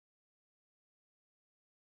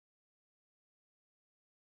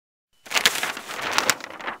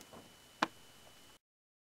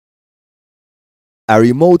A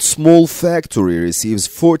remote small factory receives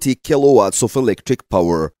 40 kilowatts of electric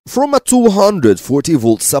power from a 240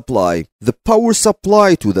 volt supply. The power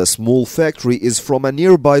supply to the small factory is from a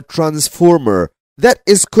nearby transformer that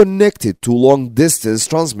is connected to long-distance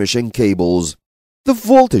transmission cables. The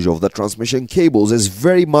voltage of the transmission cables is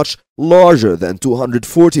very much larger than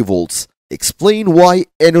 240 volts. Explain why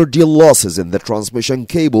energy losses in the transmission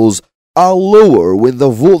cables are lower when the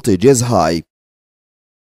voltage is high.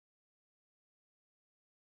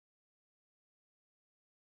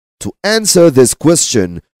 To answer this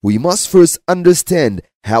question, we must first understand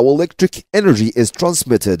how electric energy is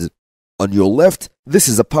transmitted. On your left, this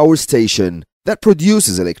is a power station that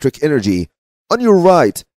produces electric energy. On your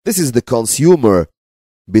right, this is the consumer.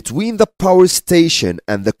 Between the power station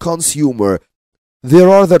and the consumer, there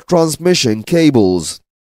are the transmission cables.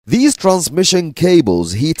 These transmission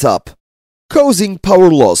cables heat up, causing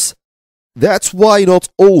power loss. That's why not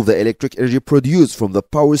all the electric energy produced from the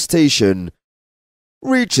power station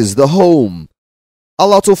reaches the home. A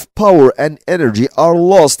lot of power and energy are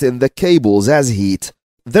lost in the cables as heat.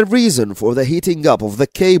 The reason for the heating up of the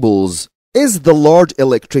cables is the large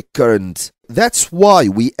electric current. That's why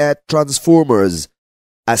we add transformers.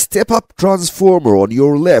 A step-up transformer on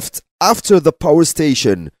your left after the power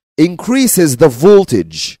station increases the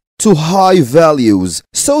voltage to high values,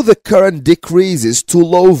 so the current decreases to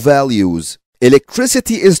low values.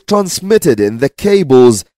 Electricity is transmitted in the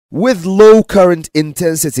cables with low current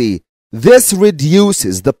intensity. This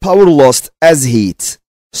reduces the power lost as heat.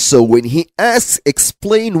 So when he asks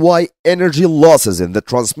explain why energy losses in the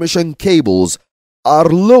transmission cables are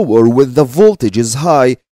lower when the voltage is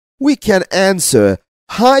high, we can answer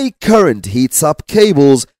high current heats up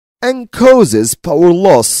cables and causes power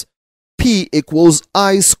loss. P equals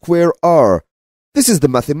I square R. This is the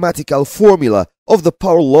mathematical formula of the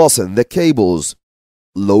power loss in the cables.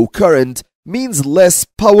 Low current means less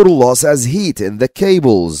power loss as heat in the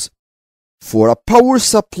cables. For a power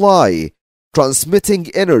supply, transmitting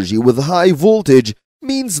energy with high voltage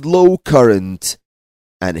means low current,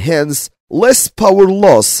 and hence less power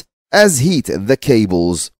loss as heat in the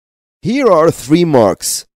cables. Here are 3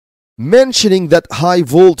 marks. Mentioning that high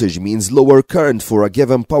voltage means lower current for a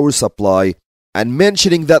given power supply, and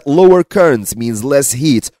mentioning that lower current means less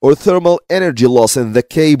heat or thermal energy loss in the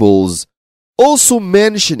cables. Also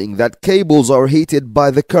mentioning that cables are heated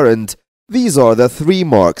by the current. These are the 3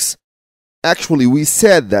 marks. Actually, we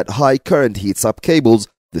said that high current heats up cables.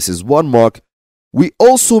 This is 1 mark. We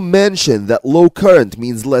also mentioned that low current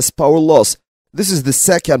means less power loss. This is the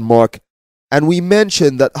 2nd mark. And we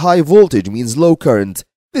mentioned that high voltage means low current.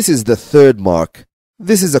 This is the 3rd mark.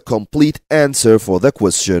 This is a complete answer for the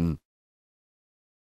question.